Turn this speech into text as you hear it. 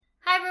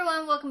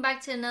everyone, welcome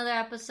back to another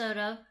episode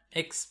of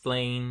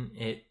Explain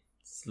It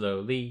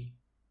Slowly.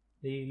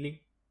 Lee.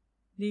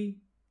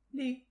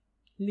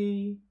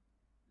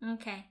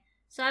 Okay,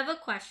 so I have a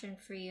question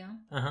for you.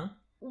 Uh-huh.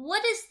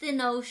 What is the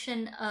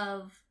notion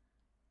of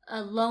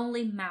a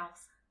lonely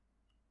mouth?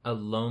 A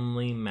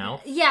lonely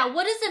mouth? Yeah,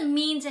 what does it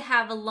mean to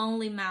have a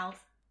lonely mouth?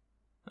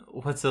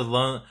 What's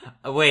a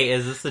Wait,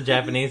 is this a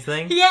Japanese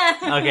thing?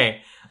 Yeah.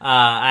 Okay.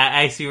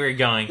 I see where you're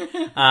going. So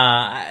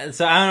I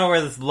don't know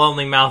where this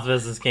lonely mouth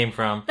business came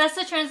from. That's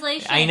the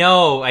translation. I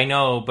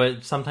know,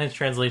 but sometimes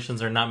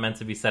translations are not meant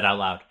to be said out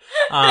loud.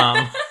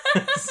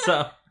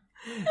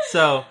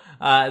 So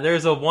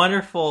there's a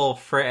wonderful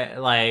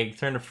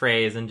turn of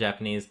phrase in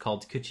Japanese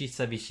called kuchi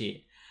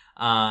sabishi.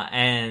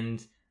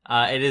 And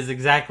it is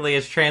exactly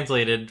as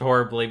translated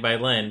horribly by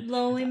Lynn.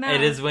 Lonely mouth.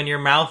 It is when your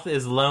mouth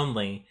is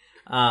lonely.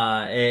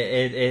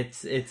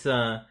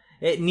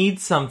 It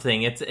needs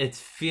something. It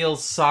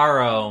feels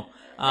sorrow,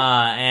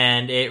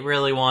 and it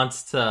really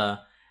wants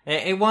to.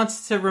 It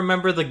wants to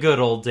remember the good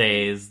old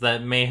days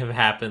that may have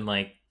happened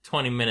like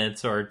 20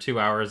 minutes or 2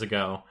 hours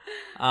ago.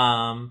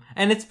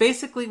 And it's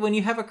basically when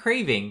you have a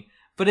craving,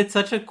 but it's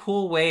such a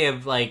cool way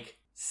of like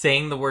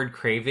saying the word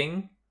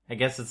craving. I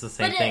guess it's the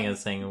same thing as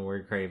saying the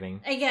word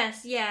craving. I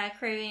guess, yeah,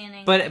 craving in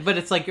English. But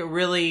it's like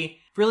really,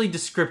 really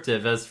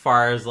descriptive as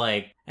far as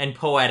like, and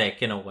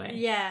poetic in a way.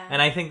 Yeah.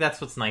 And I think that's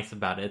what's nice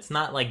about it. It's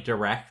not like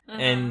direct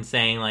and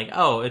saying like,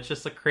 oh, it's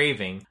just a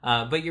craving.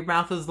 But your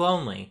mouth is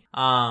lonely.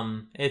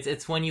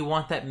 It's when you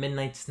want that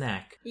midnight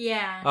snack.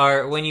 Yeah.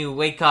 Or when you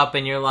wake up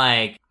and you're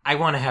like, I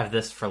want to have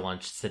this for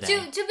lunch today.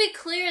 To be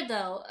clear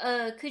though,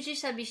 kuchi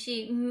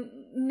sabishi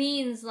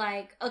means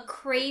like a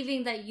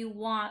craving that you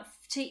want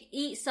to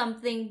eat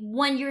something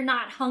when you're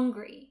not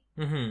hungry.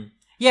 Mm-hmm.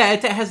 Yeah,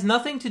 it has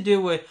nothing to do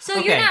with... So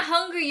you're not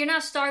hungry, you're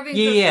not starving for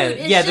food.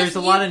 Yeah, there's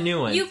a lot of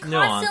nuance. You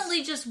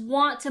constantly just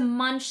want to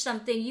munch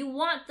something. You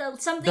want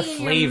something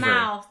in your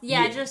mouth.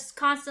 Yeah, just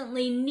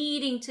constantly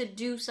needing to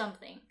do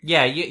something.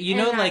 Yeah, you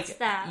know, like...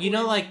 You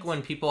know, like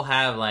when people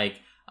have like...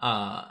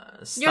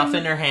 stuff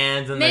in their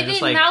hands and maybe they're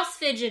just like... mouth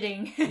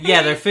fidgeting.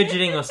 Yeah, they're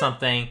fidgeting with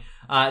something.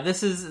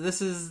 This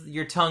is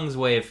your tongue's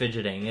way of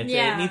fidgeting. It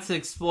needs to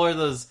explore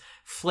those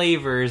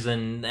flavors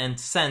and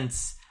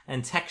scents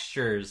and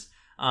textures.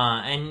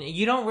 And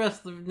you don't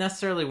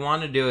necessarily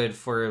want to do it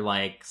for,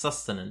 like,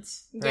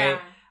 sustenance, right?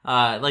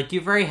 Yeah. Like,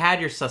 you've already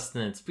had your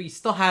sustenance, but you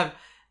still have...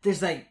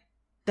 There's, like,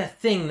 that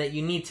thing that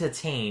you need to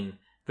attain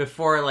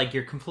before, like,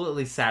 you're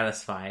completely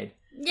satisfied.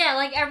 Yeah,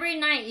 like, every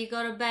night you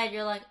go to bed,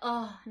 you're like,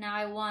 oh, now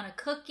I want a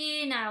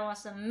cookie, now I want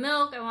some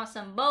milk, I want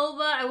some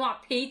boba, I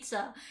want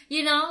pizza.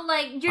 You know?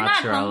 Like, you're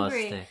not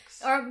hungry.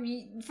 Sticks. Or,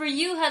 for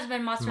you, has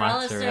been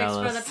mozzarella sticks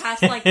for the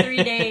past, like,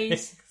 3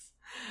 days.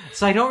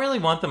 So I don't really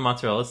want the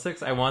mozzarella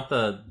sticks. I want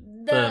the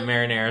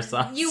marinara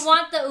sauce. You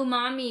want the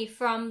umami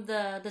from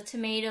the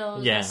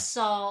tomatoes, the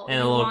salt,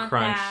 and a little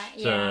crunch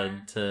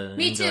to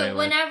Me too. With.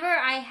 Whenever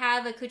I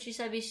have a kuchi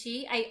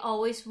sabishi, I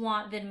always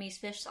want Vietnamese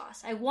fish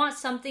sauce. I want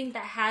something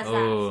that has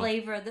that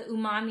flavor, the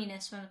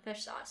umaminess from the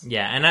fish sauce.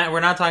 Yeah, and we're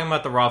not talking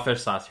about the raw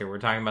fish sauce here. We're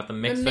talking about the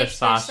mixed fish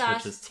sauce,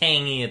 which is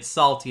tangy, it's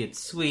salty,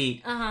 it's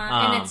sweet.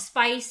 And it's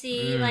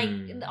spicy.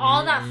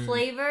 All that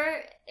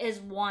flavor is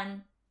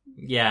one.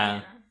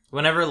 Yeah.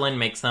 Whenever Lynn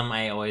makes them,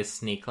 I always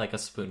sneak like a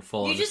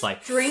spoonful. You just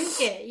like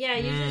drink it. Yeah,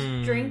 you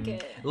just drink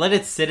it. Let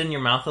it sit in your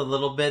mouth a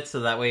little bit,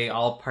 so that way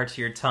all parts of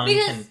your tongue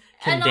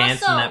can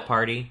dance in that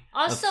party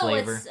of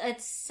flavor. Also,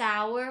 it's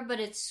sour, but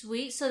it's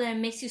sweet, so then it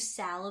makes you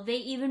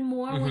salivate even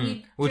more when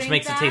you which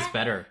makes it taste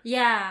better.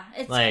 Yeah,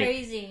 it's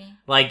crazy.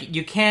 Like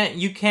you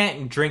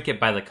can't drink it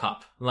by the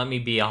cup. Let me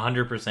be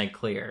 100%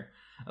 clear.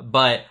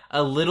 But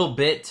a little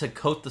bit to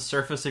coat the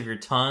surface of your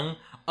tongue.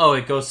 Oh,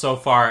 it goes so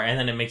far, and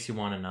then it makes you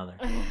want another.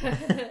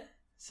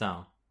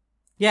 So,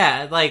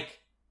 yeah, like,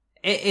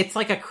 it's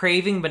like a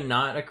craving, but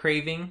not a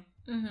craving.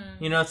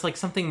 Mm-hmm. You know, it's like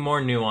something more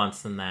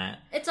nuanced than that.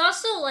 It's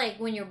also like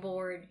when you're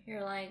bored.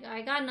 You're like,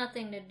 I got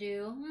nothing to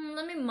do.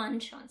 Let me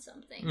munch on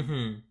something.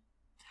 Mm-hmm.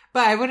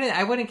 But I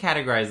wouldn't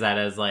categorize that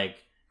as, like,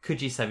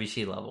 kuchi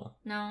sabishi level.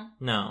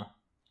 No.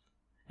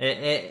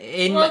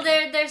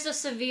 There's a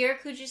severe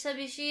kuchi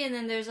sabishi, and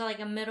then there's like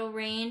a middle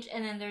range,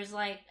 and then there's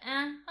like,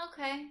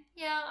 okay,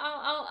 yeah,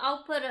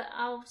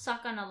 I'll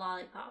suck on a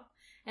lollipop,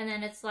 and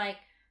then it's like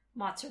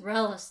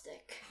mozzarella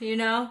stick, you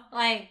know,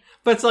 like.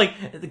 But it's like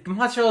the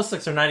mozzarella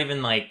sticks are not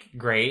even like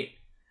great.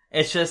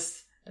 It's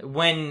just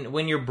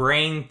when your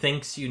brain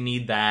thinks you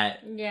need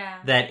that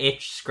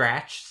itch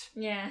scratched.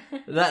 Yeah.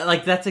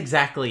 That's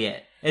exactly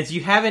it. It's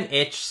you have an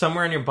itch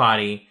somewhere in your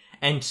body,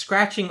 and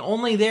scratching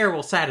only there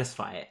will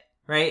satisfy it.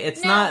 Right?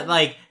 It's not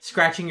like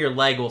scratching your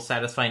leg will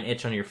satisfy an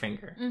itch on your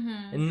finger.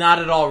 Mm-hmm. Not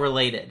at all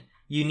related.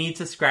 You need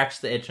to scratch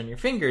the itch on your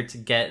finger to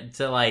get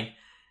to, like,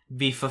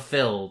 be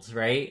fulfilled,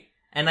 right?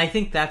 And I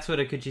think that's what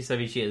a kuchi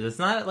sabishi is. It's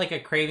not like a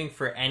craving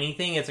for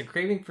anything. It's a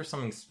craving for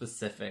something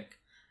specific.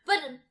 But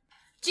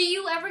do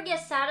you ever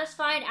get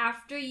satisfied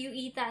after you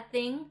eat that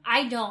thing?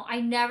 I don't. I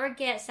never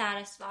get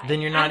satisfied.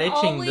 Then you're not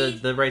itching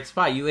the right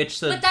spot. You itch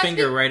the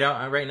finger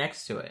right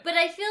next to it. But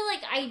I feel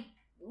like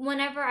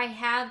whenever I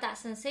have that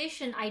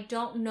sensation, I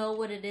don't know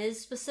what it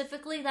is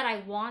specifically that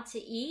I want to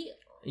eat.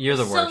 You're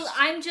the worst. So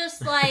I'm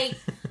just like,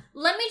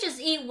 let me just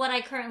eat what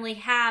I currently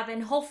have,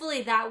 and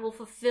hopefully that will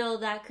fulfill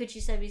that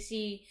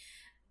kuchisebisi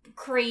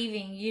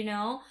craving, you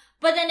know?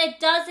 But then it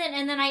doesn't,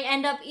 and then I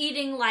end up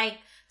eating like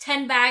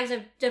 10 bags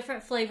of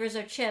different flavors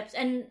of chips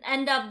and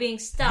end up being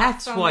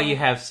stuffed. That's why you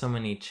have so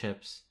many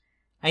chips.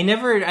 I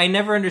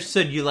never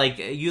understood you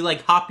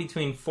like hop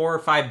between 4 or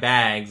 5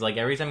 bags like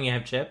every time you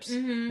have chips.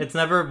 Mm-hmm. It's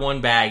never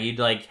one bag. You'd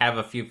like have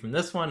a few from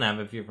this one, have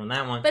a few from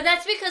that one. But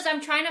that's because I'm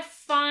trying to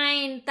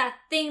find that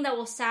thing that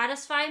will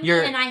satisfy me,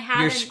 and I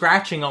haven't. You're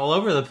scratching all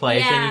over the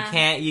place,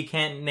 and you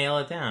can't nail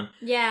it down.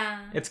 Yeah,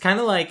 it's kind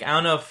of like, I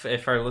don't know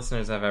if our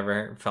listeners have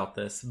ever felt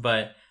this,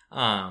 but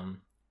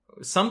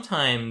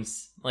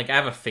sometimes like I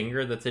have a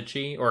finger that's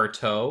itchy or a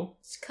toe.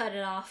 Just cut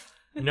it off.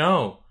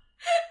 No.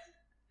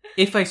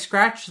 If I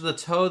scratch the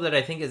toe that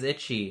I think is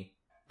itchy,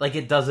 like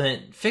it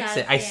doesn't fix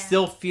it. I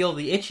still feel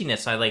the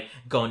itchiness. I like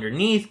go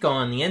underneath, go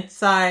on the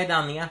inside,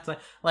 on the outside.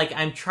 Like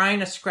I'm trying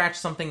to scratch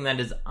something that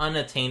is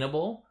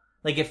unattainable.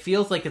 Like it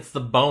feels like it's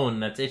the bone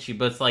that's itchy,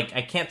 but it's like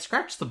I can't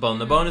scratch the bone.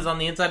 The bone is on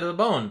the inside of the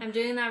bone. I'm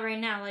doing that right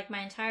now. Like my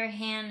entire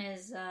hand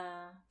is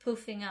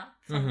poofing up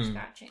from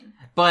scratching.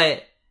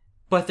 But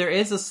there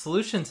is a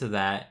solution to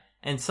that.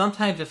 And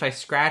sometimes if I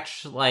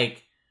scratch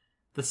like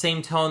the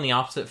same toe on the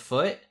opposite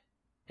foot,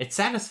 it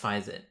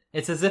satisfies it.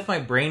 It's as if my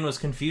brain was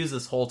confused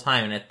this whole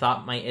time and it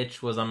thought my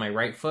itch was on my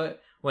right foot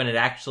when it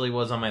actually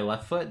was on my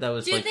left foot that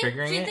was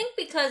triggering it. Do you think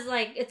because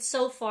like it's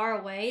so far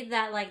away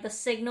that like the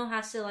signal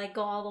has to like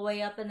go all the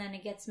way up and then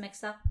it gets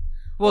mixed up?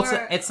 Well,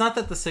 it's not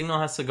that the signal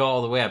has to go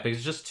all the way up.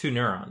 It's just 2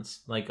 neurons,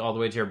 like all the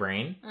way to your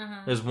brain.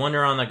 Uh-huh. There's one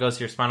neuron that goes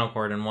to your spinal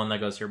cord and one that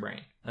goes to your brain.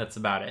 That's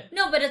about it.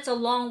 No, but it's a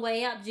long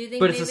way up. Do you think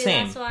but maybe it's the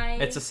same. That's why...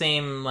 It's the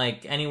same,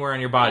 like, anywhere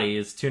in your body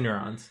is 2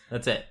 neurons.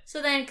 That's it.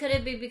 So then could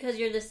it be because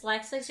you're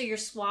dyslexic, so you're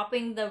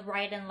swapping the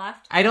right and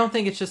left? I don't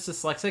think it's just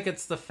dyslexic.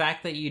 It's the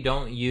fact that you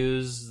don't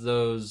use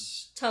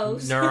those...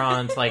 toes.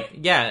 Neurons, like,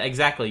 yeah,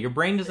 exactly. Your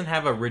brain doesn't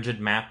have a rigid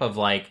map of,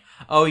 like,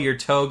 oh, your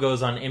toe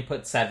goes on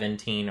input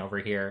 17 over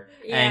here,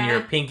 and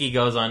your pinky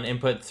goes on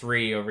input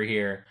 3 over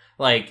here.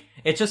 Like,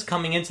 it's just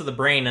coming into the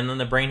brain, and then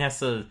the brain has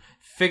to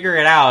figure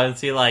it out and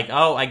see, like,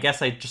 oh, I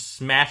guess I just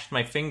smashed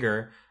my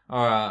finger,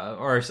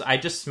 or I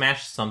just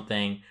smashed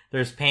something.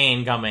 There's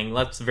pain coming.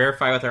 Let's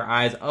verify with our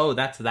eyes. Oh,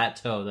 that's that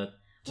toe that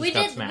just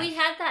got smashed. We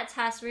had that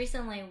test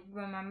recently,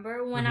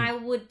 remember? When I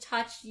would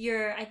touch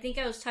I think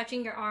I was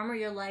touching your arm or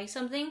your leg,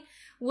 something,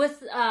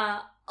 with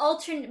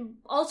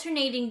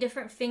alternating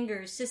different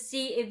fingers to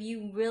see if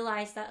you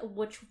realize that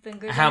which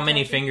fingers. How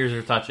many fingers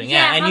are touching?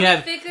 And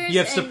you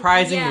have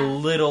surprising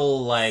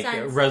little like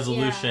sense,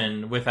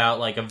 resolution without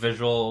like a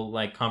visual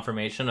like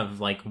confirmation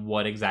of like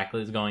what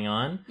exactly is going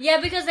on.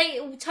 Yeah, because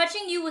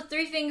touching you with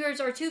 3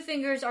 fingers or 2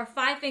 fingers or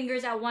 5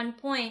 fingers at one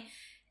point,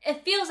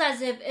 it feels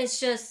as if it's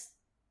just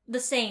the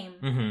same.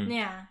 Mm-hmm.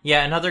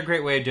 Yeah, another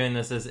great way of doing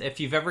this is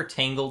if you've ever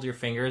tangled your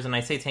fingers, and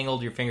I say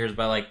tangled your fingers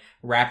by like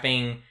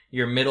wrapping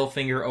your middle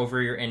finger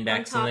over your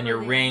index and then your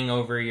ring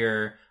over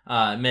your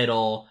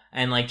middle,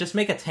 and like just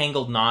make a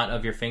tangled knot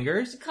of your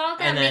fingers. Call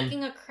that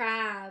making a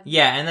crab.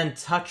 Yeah, and then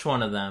touch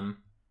one of them.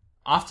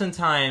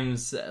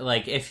 Oftentimes,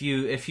 like if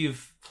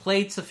you've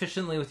played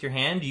sufficiently with your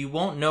hand, you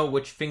won't know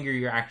which finger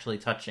you're actually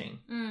touching.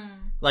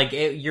 Like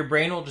your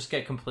brain will just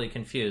get completely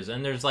confused.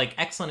 And there's like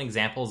excellent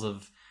examples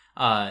of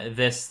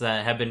this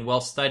that have been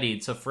well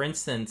studied. So for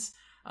instance,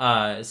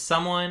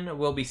 someone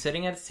will be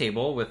sitting at a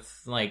table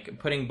with like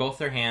putting both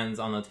their hands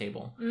on the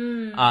table,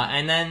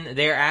 and then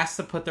they're asked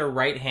to put their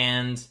right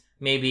hand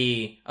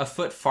maybe a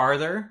foot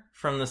farther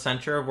from the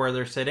center of where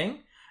they're sitting,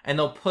 and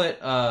they'll put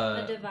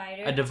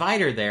a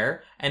divider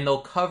there, and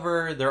they'll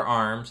cover their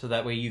arm so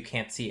that way you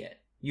can't see it.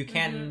 You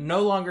can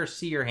no longer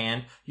see your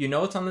hand. You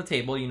know it's on the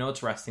table. You know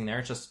it's resting there.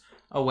 It's just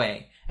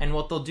away. And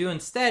what they'll do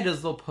instead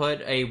is they'll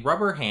put a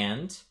rubber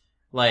hand,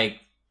 like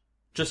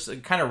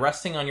just kind of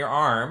resting on your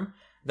arm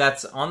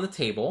that's on the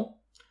table,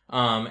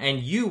 and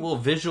you will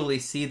visually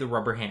see the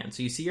rubber hand.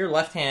 So you see your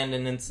left hand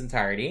in its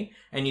entirety,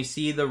 and you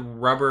see the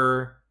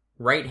rubber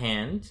right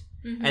hand,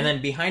 and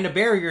then behind a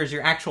barrier is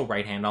your actual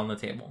right hand on the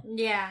table.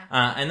 Yeah.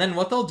 And then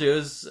what they'll do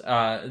is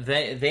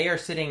they are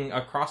sitting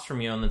across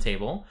from you on the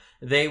table.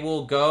 They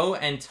will go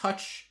and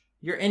touch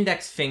your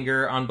index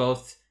finger on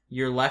both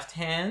your left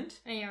hand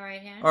and your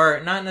right hand,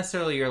 or not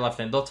necessarily your left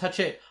hand. They'll touch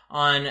it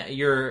on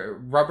the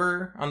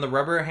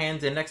rubber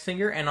hand's index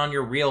finger and on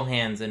your real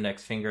hand's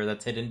index finger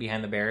that's hidden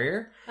behind the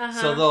barrier.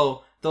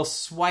 So they'll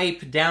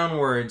swipe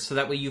downwards so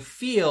that way you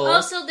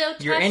feel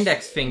your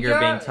index finger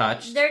being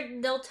touched.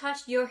 They'll touch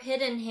your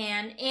hidden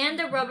hand and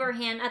the rubber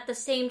hand at the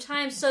same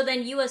time, so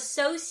then you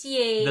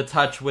associate the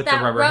touch with the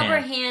rubber hand. That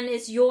rubber hand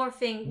is your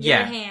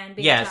hand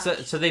being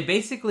touched. So they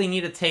basically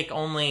need to take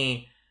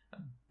only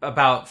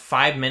about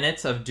 5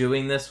 minutes of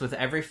doing this with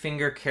every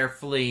finger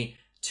carefully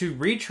to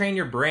retrain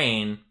your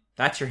brain.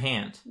 That's your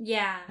hand.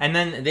 Yeah. And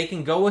then they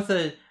can go with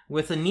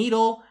a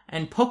needle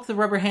and poke the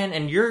rubber hand,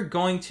 and you're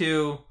going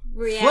to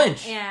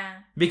flinch. Yeah.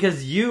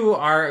 Because you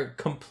are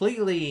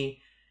completely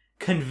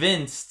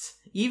convinced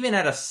even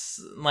at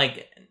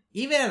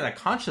a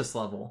conscious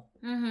level,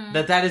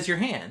 that is your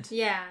hand.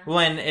 Yeah.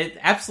 When it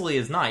absolutely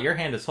is not. Your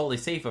hand is totally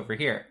safe over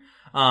here.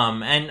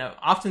 And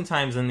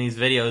oftentimes in these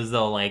videos,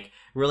 they'll like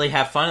really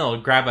have fun.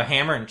 They'll grab a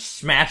hammer and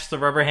smash the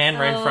rubber hand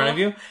right in front of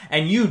you,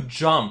 and you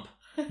jump.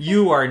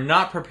 You are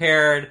not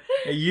prepared.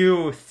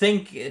 You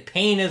think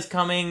pain is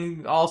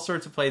coming all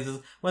sorts of places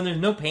when there's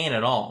no pain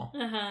at all.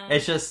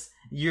 It's just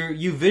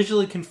you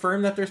visually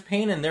confirm that there's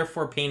pain, and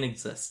therefore pain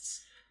exists.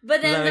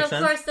 But then, of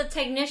course, the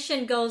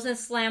technician goes and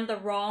slams the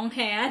wrong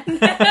hand.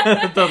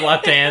 The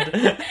left hand.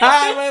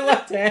 My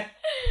left hand.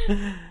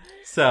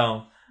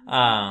 So,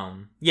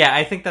 yeah,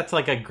 I think that's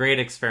like a great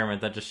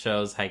experiment that just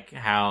shows like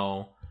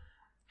how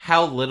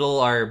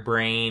little our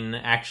brain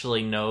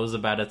actually knows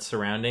about its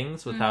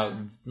surroundings without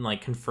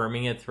like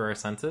confirming it through our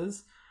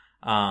senses.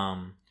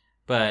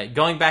 But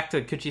going back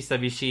to Kuchi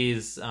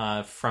Sabishi's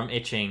from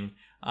itching,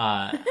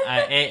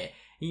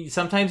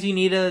 sometimes you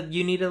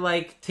need to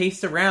like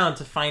taste around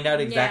to find out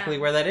exactly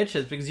where that itch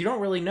is, because you don't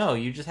really know.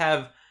 You just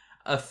have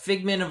a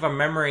figment of a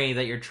memory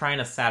that you're trying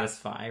to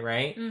satisfy,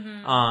 right?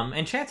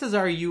 And chances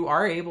are you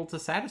are able to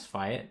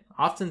satisfy it.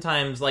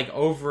 Oftentimes, like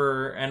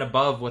over and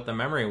above what the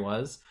memory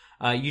was.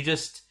 You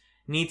just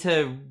need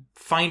to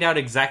find out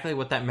exactly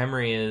what that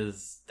memory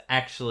is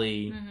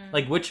actually,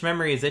 like which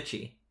memory is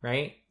itchy,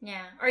 right?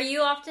 Yeah. Are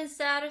you often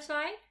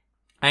satisfied?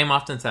 I am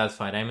often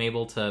satisfied. I'm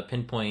able to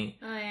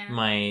pinpoint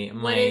my...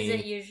 What is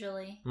it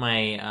usually?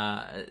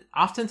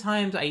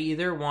 Oftentimes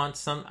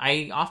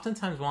I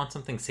oftentimes want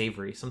something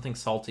savory, something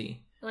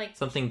salty, like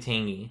something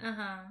tangy.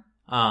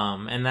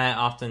 And that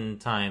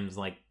oftentimes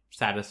like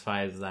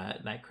satisfies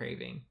that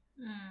craving.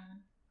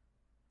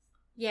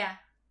 Yeah.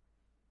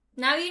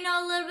 Now you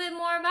know a little bit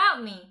more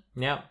about me.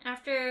 Yep.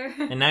 After...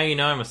 And now you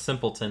know I'm a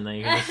simpleton that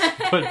you can just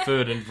put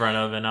food in front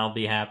of and I'll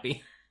be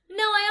happy.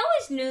 No, I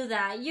always knew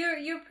that.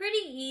 You're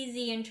pretty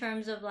easy in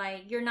terms of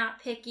like, you're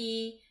not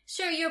picky.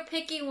 Sure, you're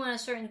picky when a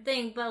certain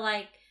thing, but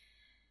like,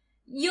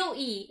 you'll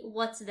eat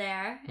what's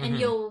there and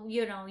you'll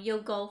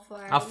go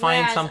for it. I'll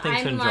find something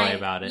to enjoy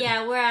about it.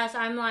 Yeah, whereas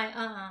I'm like,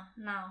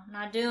 no,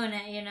 not doing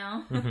it, you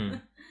know?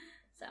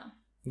 So.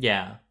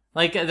 Yeah.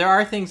 Like, there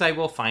are things I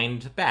will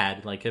find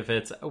bad. Like, if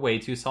it's way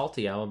too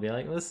salty, I will be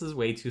like, this is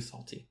way too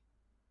salty.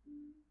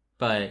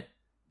 But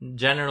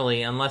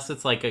generally, unless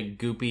it's like a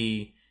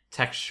goopy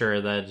texture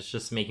that is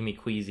just making me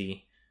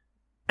queasy.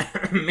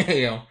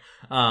 Mayo.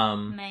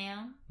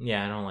 Mayo?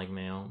 Yeah, I don't like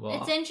mayo. Well,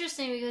 it's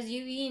interesting because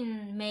you've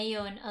eaten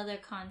mayo in other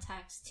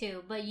contexts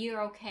too, but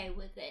you're okay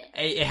with it.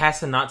 It has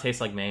to not taste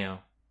like mayo.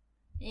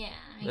 Yeah.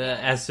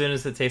 As soon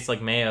as it tastes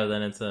like mayo,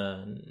 then it's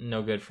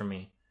no good for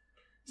me.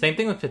 Same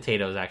thing with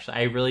potatoes, actually.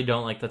 I really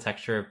don't like the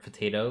texture of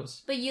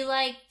potatoes. But you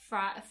like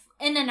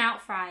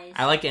In-N-Out fries.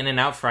 I like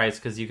In-N-Out fries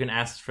because you can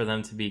ask for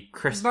them to be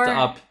crisped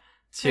up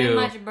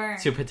to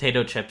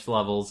potato chips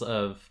levels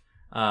of...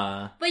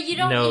 but you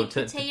don't eat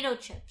potato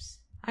chips.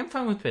 I'm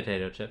fine with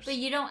potato chips. But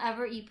you don't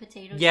ever eat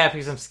potato chips? Yeah,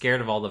 because I'm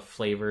scared of all the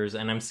flavors,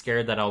 and I'm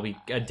scared that I'll be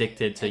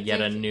addicted to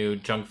yet a new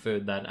junk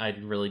food that I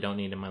really don't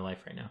need in my life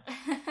right now.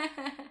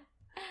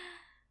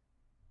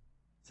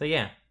 So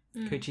yeah,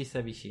 Kuchi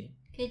Sabishi.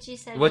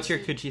 What's your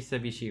Kuchi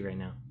Sabishi right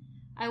now?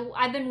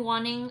 I've been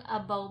wanting a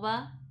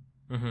boba,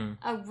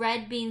 a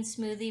red bean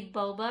smoothie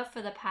boba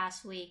for the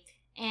past week,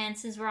 and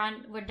since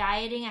we're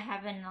dieting,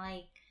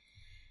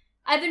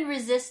 I've been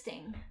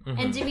resisting.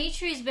 And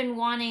Dimitri's been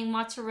wanting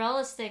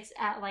mozzarella sticks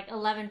at like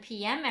 11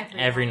 p.m.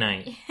 every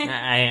night.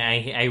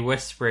 I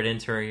whispered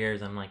into her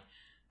ears. I'm like,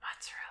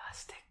 mozzarella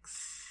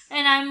sticks.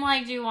 And I'm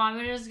like, do you want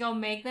me to just go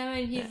make them?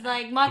 And he's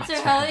like,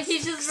 mozzarella. He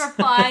just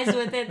replies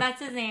with it.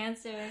 That's his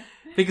answer.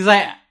 Because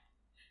I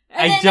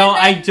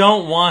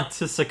don't want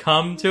to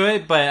succumb to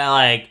it, but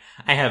like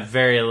I have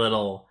very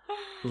little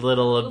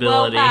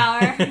ability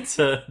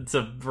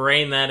to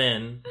rein that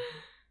in.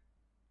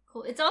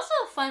 Cool. It's also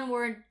a fun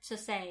word to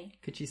say.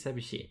 Kuchi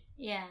Sabishi.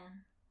 Yeah.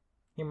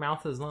 Your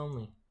mouth is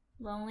lonely.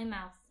 Lonely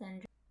mouth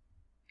syndrome.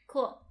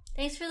 Cool.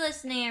 Thanks for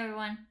listening,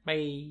 everyone.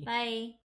 Bye. Bye.